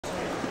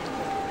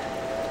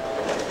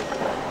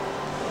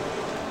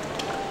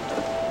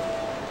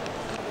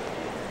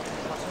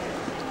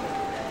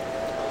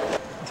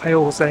おは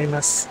ようござい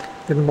ます.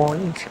 Good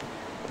morning.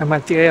 I'm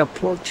at the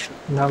airport,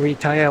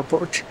 Narita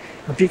Airport.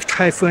 A big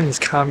typhoon is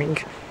coming,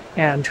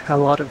 and a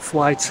lot of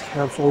flights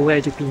have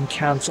already been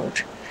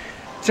cancelled.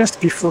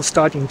 Just before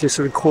starting this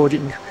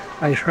recording,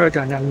 I heard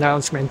an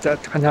announcement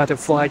that another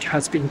flight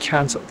has been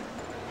cancelled.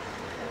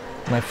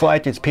 My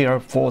flight is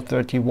Pier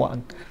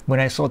 431. When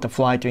I saw the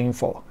flight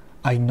info,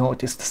 I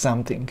noticed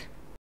something.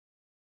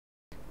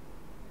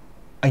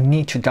 I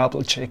need to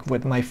double check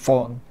with my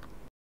phone.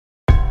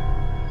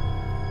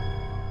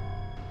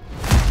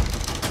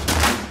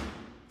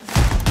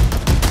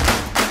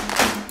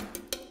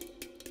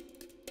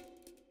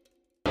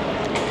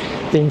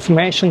 The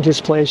information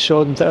display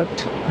showed that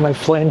my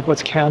flight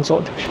was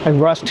cancelled. I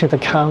rushed to the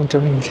counter,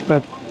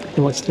 but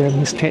it was their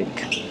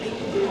mistake.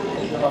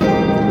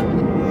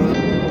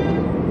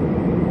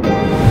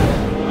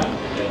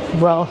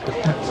 Well,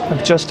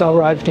 I've just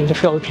arrived in the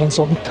Philippines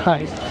on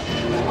time.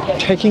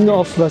 Taking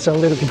off was a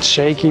little bit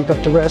shaky,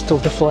 but the rest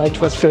of the flight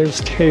was very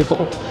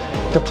stable.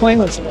 The plane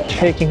was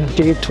taking a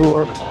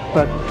detour,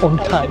 but on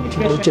time,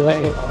 no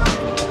delay.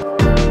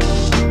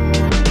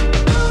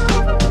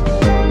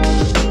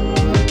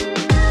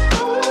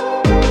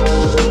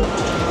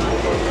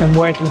 I'm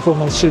waiting for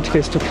my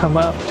suitcase to come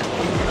out.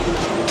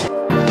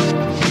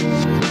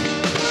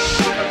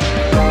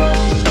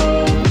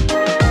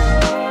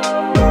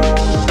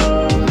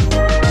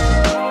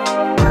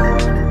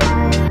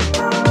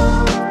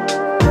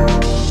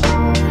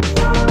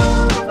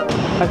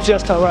 I've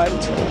just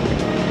arrived.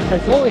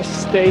 I've always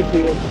stayed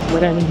here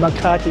when I'm in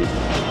Makati.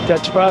 The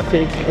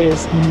traffic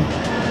is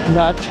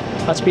not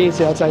as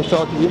busy as I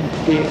thought it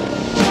would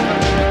be.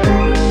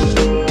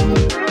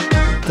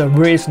 The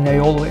reason I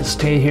always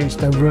stay here is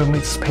the room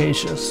is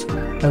spacious.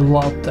 I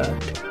love that.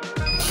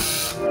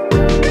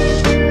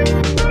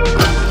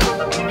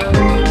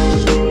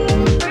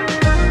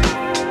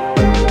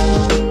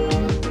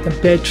 The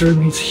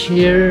bedroom is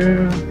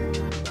here.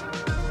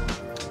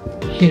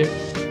 Here.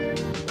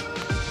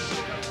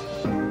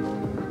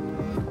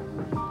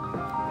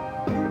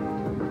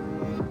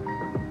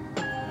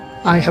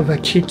 I have a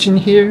kitchen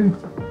here.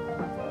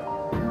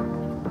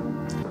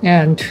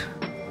 And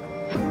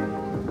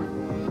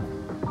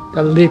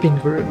the living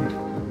room.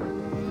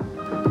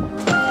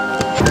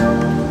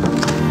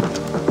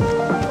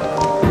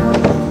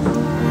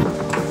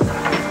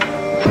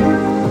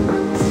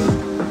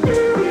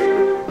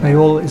 I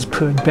always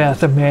put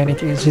bath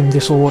amenities in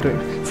this order,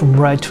 from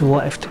right to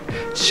left.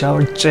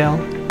 Shower gel,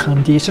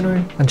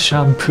 conditioner, and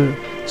shampoo,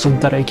 so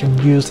that I can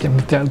use them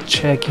without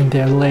checking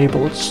their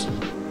labels.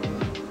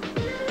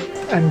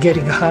 I'm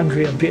getting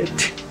hungry a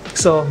bit,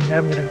 so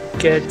I'm gonna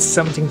get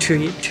something to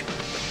eat.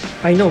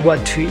 I know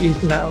what to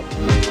eat now.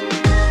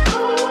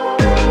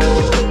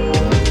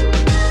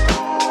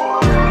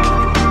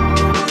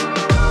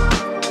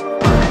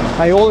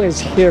 I always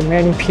hear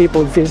many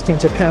people visiting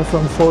Japan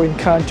from foreign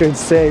countries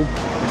say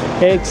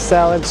egg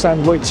salad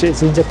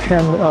sandwiches in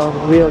Japan are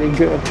really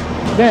good.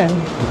 Then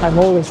I'm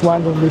always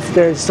wondering if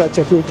there is such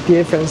a big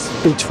difference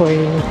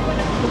between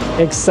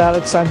egg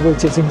salad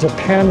sandwiches in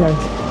Japan and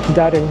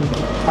that in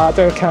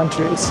other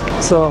countries.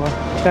 So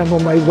I'm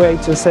on my way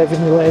to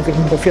 7-Eleven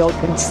in the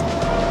Philippines.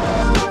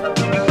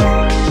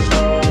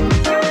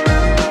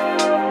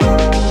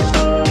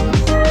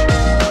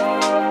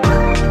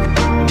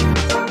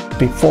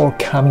 Before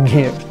coming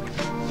here,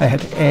 I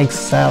had egg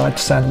salad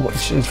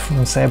sandwiches from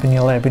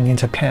 7-Eleven in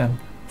Japan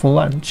for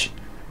lunch.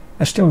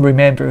 I still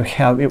remember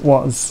how it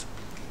was.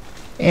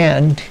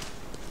 And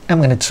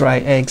I'm gonna try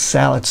egg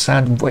salad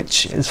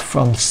sandwiches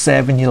from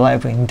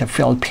 7-Eleven in the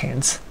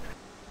Philippines.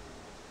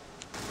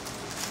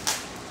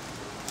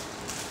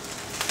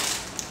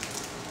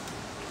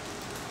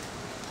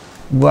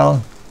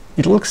 Well,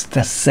 it looks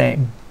the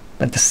same,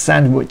 but the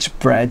sandwich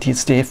bread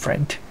is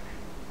different.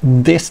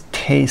 This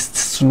tastes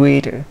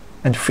sweeter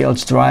and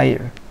feels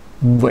drier,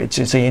 which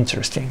is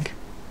interesting.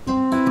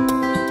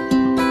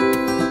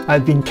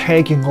 I've been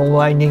taking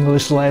online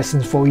English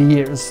lessons for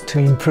years to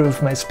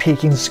improve my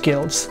speaking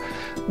skills.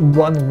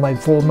 One of my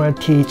former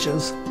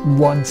teachers,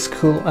 1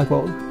 school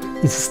ago,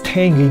 is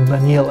staying in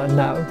Manila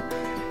now.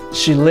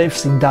 She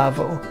lives in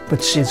Davao,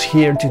 but she's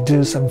here to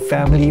do some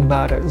family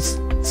matters.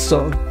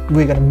 So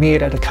we're gonna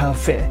meet at a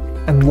cafe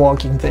and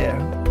walk in there.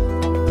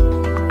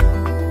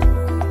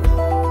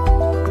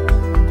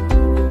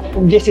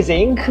 This is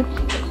Ink.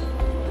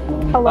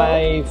 Hello.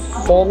 My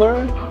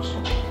former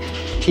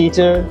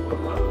teacher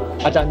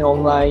at an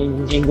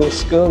online English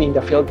school in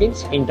the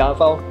Philippines, in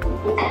Davao.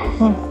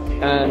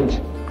 And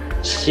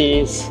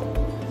she's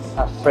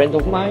a friend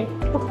of mine.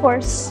 Of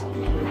course.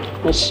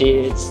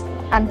 She's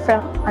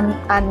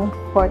unfortunate.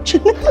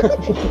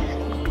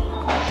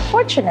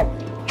 Fortunate.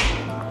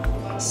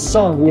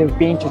 So you've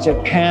been to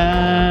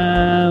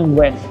Japan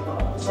when?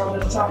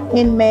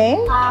 In May,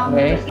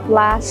 May.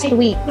 last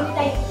week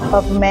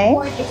of May.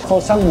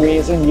 For some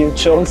reason you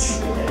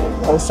chose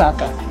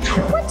Osaka,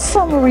 What's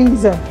some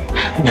reason?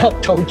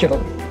 not Tokyo.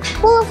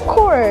 Well, of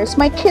course,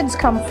 my kids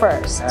come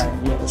first.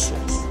 Yes,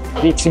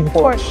 it's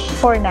important.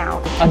 For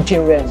now.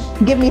 Until when?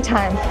 Give me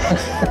time.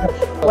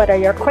 What are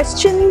your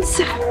questions?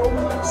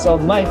 So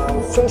my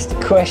first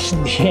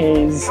question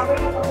is,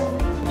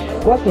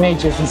 what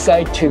made you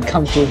decide to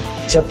come to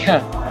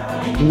Japan?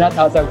 Not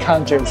other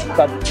countries,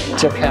 but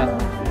Japan.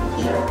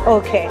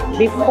 Okay,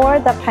 before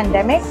the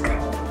pandemic,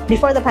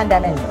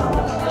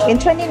 in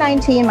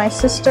 2019, my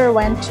sister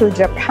went to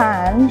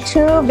Japan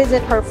to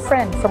visit her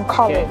friend from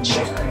college.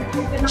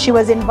 She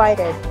was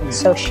invited,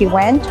 so she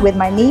went with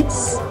my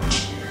niece.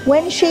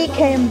 When she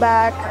came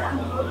back,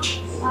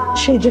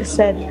 she just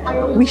said,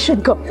 we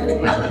should go.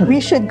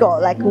 We should go,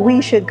 like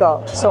we should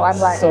go. So I'm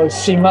like... So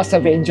she must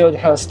have enjoyed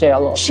her stay a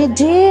lot. She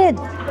did.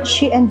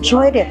 She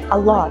enjoyed it a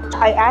lot.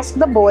 I asked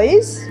the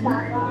boys,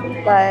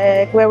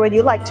 like, where would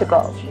you like to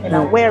go? You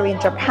know, where in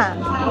Japan?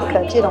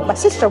 Because, you know, my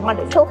sister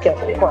wanted Tokyo,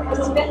 of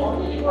course.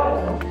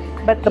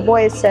 But the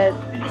boys said,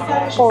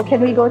 oh,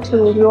 we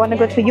want to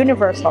go to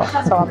Universal.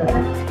 So I'm like,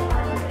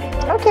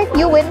 okay,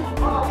 you win.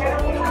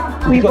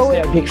 Because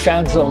they're big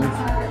fans of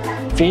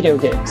video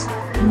games.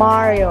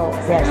 Mario,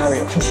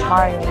 yes.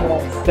 Mario,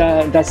 yes.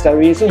 That's the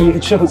reason you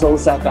chose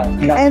Osaka.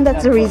 And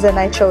that's the reason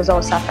I chose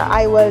Osaka.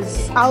 I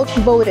was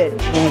outvoted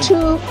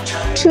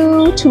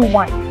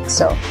 2-1.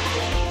 So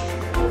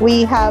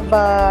we have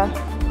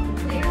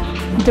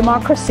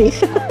democracy.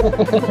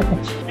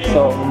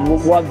 So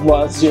what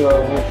was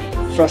your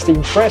first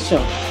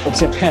impression of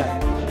Japan?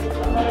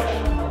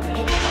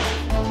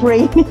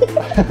 Rainy.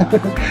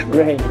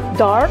 Rain.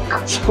 Dark.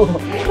 So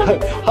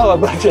how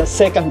about your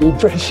second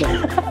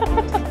impression?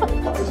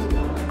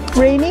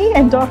 Rainy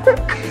and dark.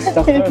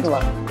 The third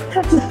one.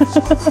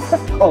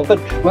 Oh, but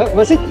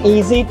was it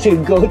easy to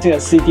go to a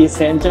city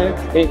center?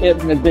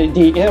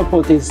 The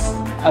airport is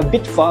a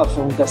bit far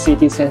from the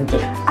city center.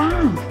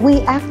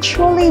 We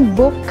actually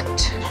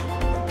booked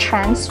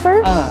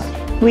transfers.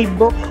 We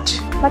booked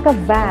like a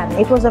van.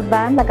 It was a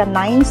van, like a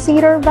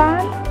 9-seater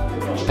van.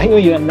 I know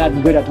you are not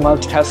good at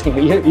multitasking,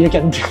 but you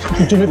can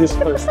do this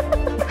first.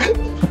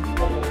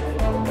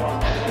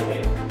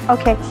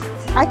 Okay,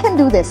 I can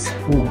do this.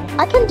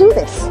 I can do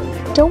this.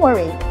 Don't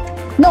worry.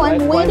 No,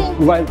 I'm waiting.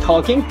 While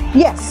talking?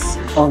 Yes.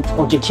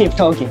 Okay, keep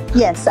talking.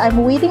 Yes,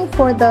 I'm waiting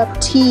for the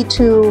T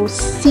to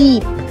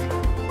seep.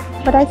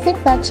 But I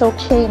think that's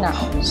okay now.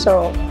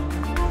 So,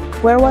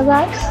 where was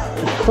I?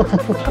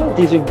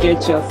 Did you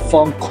get your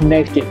phone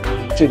connected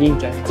to the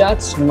internet?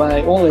 That's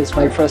always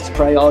my first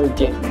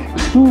priority.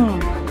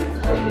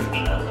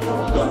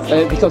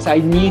 Because I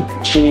need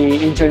the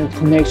internet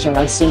connection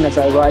as soon as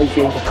I arrive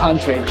in the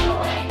country.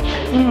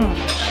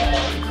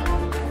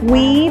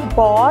 We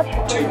bought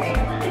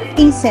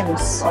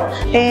eSIMs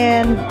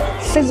and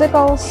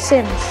physical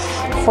SIMs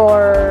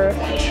for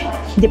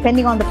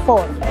depending on the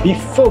phone.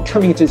 Before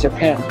coming to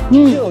Japan,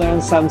 you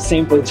learn some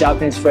simple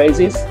Japanese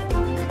phrases?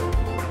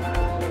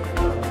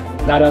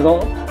 Not at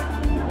all?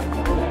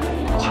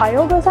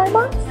 Ohayou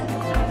gozaimasu?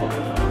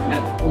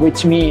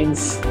 Which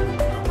means...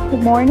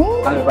 Good morning?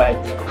 Alright.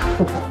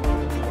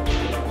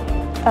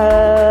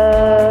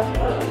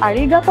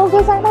 Arigatou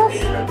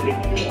gozaimasu?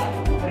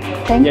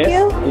 Thank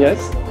you? Yes.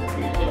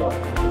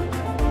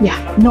 Yeah,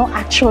 no,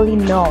 actually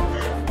no.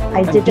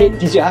 I didn't.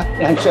 Did you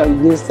actually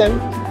use them?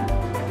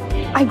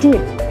 I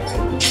did.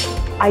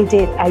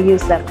 I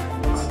used them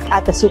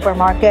at the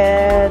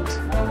supermarket,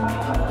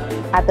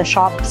 at the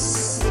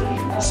shops.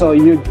 So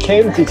you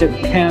came to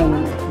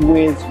Japan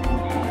with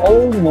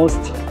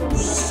almost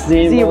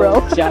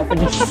zero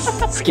Japanese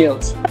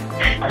skills.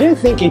 Do you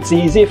think it's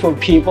easy for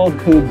people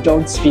who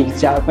don't speak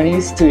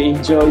Japanese to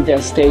enjoy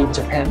their stay in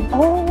Japan?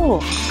 Oh,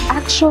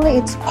 actually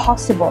it's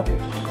possible.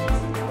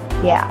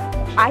 Yeah,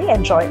 I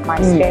enjoyed my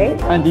stay.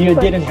 And you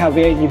didn't have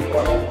any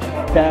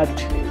bad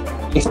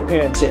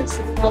experiences?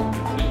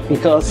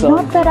 Because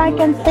not that I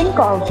can think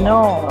of,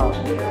 no.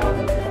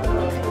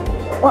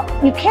 Well,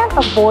 you can't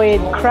avoid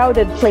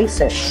crowded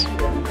places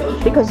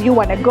because you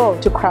want to go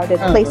to crowded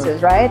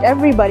places, right?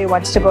 Everybody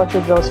wants to go to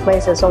those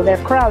places, so they're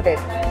crowded.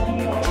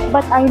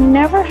 But I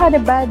never had a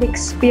bad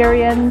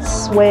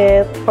experience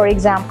with, for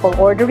example,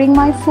 ordering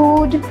my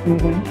food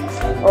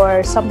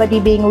or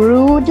somebody being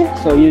rude.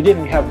 So you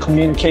didn't have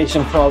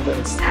communication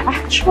problems?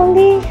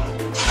 Actually,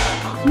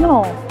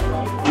 no.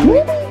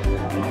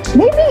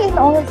 Maybe in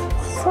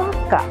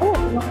Osaka.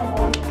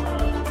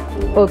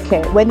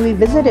 Okay, when we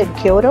visited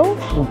Kyoto,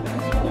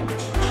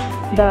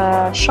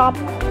 the shop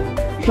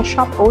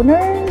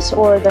owners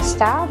or the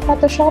staff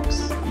at the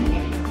shops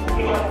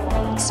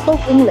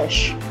spoke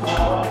English.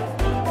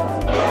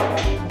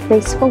 They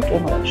spoke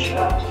English.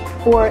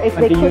 Or if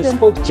they couldn't... you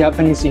spoke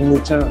Japanese in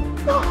return?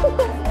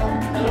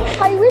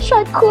 I wish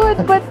I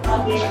could, but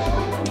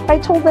I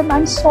told them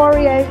I'm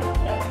sorry, I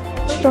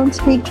don't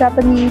speak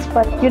Japanese,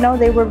 but you know,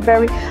 they were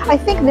very... I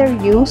think they're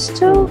used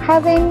to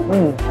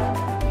having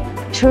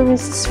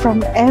tourists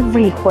from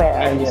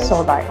everywhere. Yes.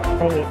 So like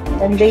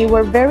they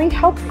were very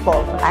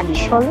helpful,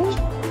 actually.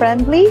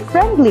 Friendly.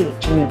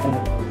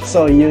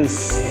 So you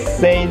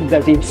say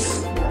that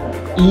it's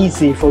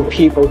easy for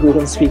people who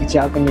don't speak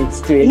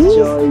Japanese to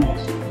enjoy.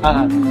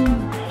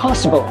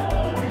 Possible.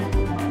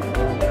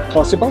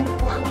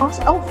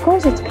 Of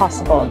course it's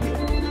possible.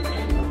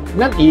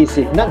 Not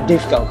easy, not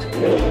difficult.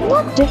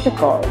 Not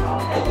difficult.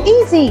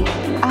 Easy.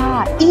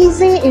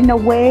 Easy in a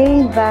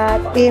way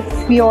that if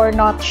you're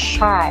not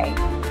shy.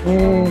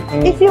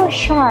 If you're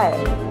shy,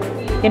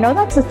 you know,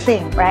 that's the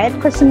thing, right?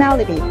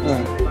 Personality.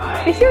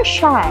 If you're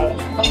shy,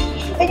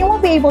 then you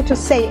won't be able to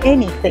say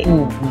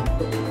anything,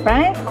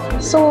 right?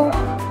 So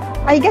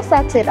I guess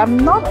that's it. I'm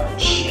not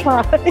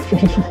shy.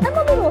 I'm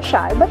a little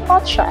shy, but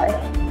not shy.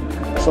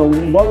 So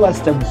what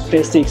was the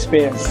best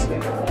experience?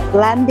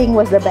 Landing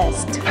was the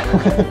best.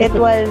 It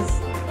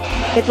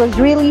was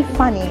really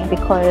funny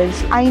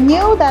because I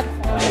knew that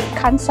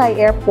Kansai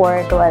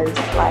Airport was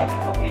like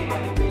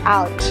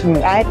out,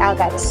 right? Out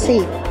at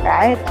sea,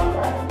 right?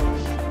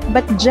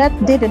 But Jet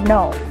didn't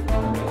know.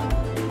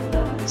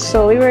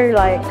 So we were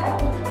like,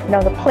 you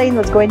know, the plane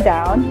was going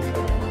down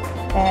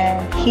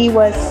and he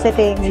was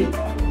sitting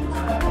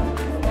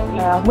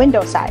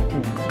window side.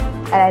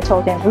 And I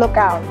told him, look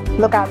out,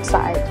 look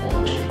outside.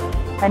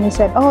 And he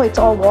said, oh, it's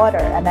all water.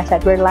 And I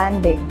said, we're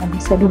landing. And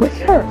he said,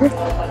 where?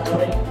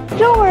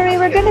 Don't worry,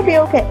 we're gonna be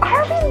okay.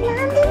 Are we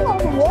landing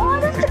on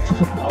water?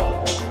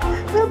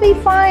 We'll be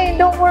fine,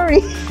 don't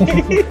worry.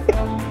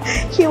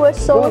 He was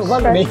so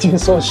What made you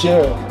so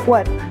sure?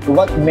 What?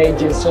 What made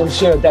you so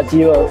sure that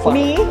you are fine?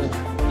 Me?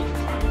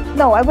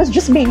 No, I was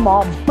just being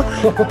mom.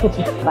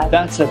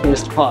 That's the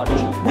best part.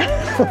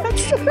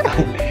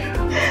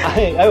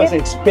 I was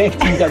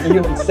expecting that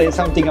you would say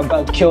something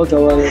about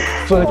Kyoto or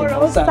food Or in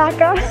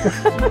Osaka.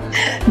 Osaka.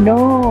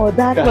 No,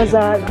 that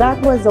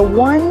was a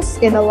once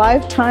in a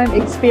lifetime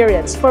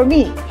experience for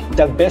me.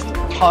 The best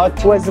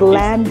part Was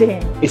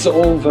landing. It's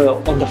over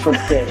on the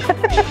first day.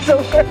 So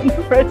on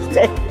the first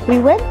day, we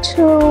went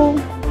to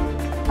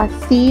a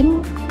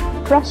theme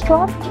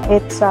restaurant.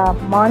 It's a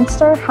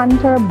Monster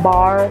Hunter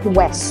Bar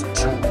West.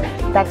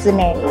 That's the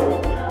name.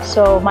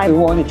 So I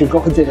wanted to go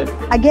there.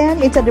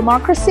 again, it's a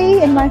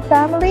democracy in my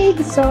family.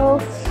 So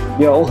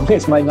You're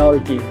always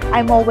minority.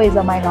 I'm always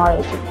a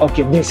minority.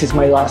 Okay, this is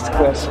my last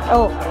question.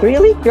 Oh,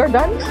 really? You're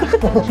done?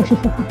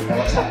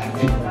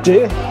 Do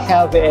you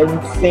have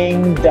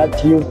anything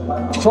that you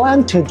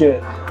plan to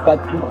do, but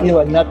you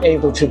are not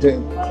able to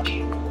do?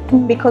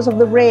 Because of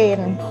the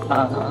rain.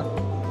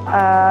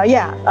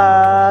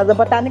 The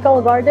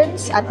botanical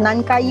gardens at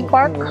NAIA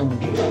Park.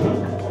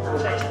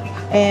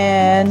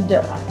 And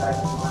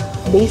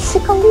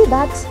basically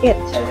that's it.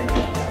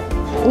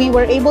 We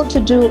were able to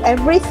do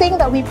everything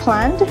that we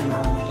planned.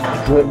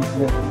 Good.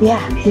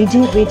 Yeah, we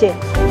did.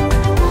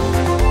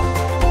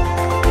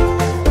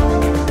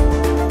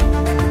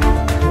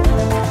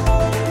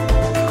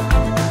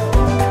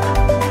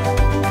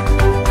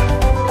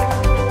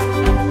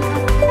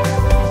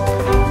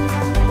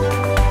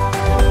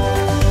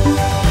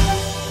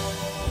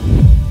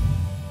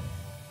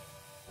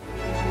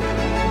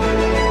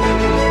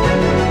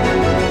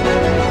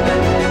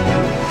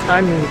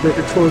 I'm in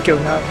Tokyo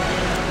now.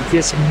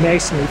 This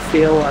makes me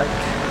feel like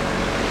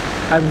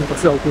I'm in the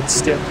Philippines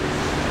still.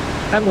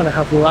 I'm gonna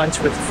have lunch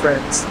with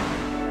friends.